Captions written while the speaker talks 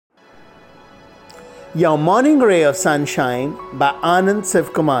Your Morning Ray of Sunshine by Anand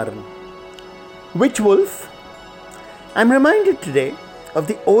Sivkumaran. Which wolf? I'm reminded today of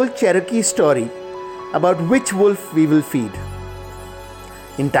the old Cherokee story about which wolf we will feed.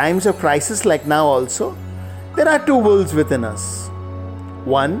 In times of crisis like now also, there are two wolves within us.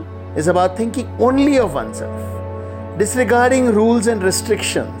 One is about thinking only of oneself, disregarding rules and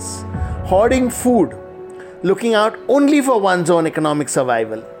restrictions, hoarding food, looking out only for one's own economic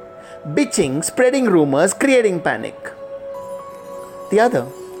survival, bitching, spreading rumors, creating panic. The other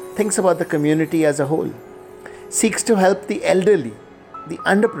thinks about the community as a whole, seeks to help the elderly, the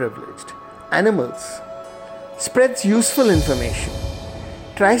underprivileged, animals, spreads useful information,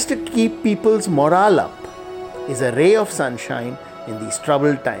 tries to keep people's morale up, is a ray of sunshine in these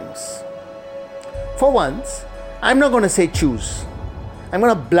troubled times. For once, I'm not going to say choose. I'm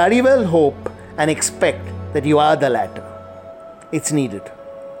going to bloody well hope and expect that you are the latter. It's needed.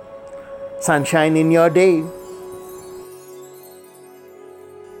 Sunshine in your day.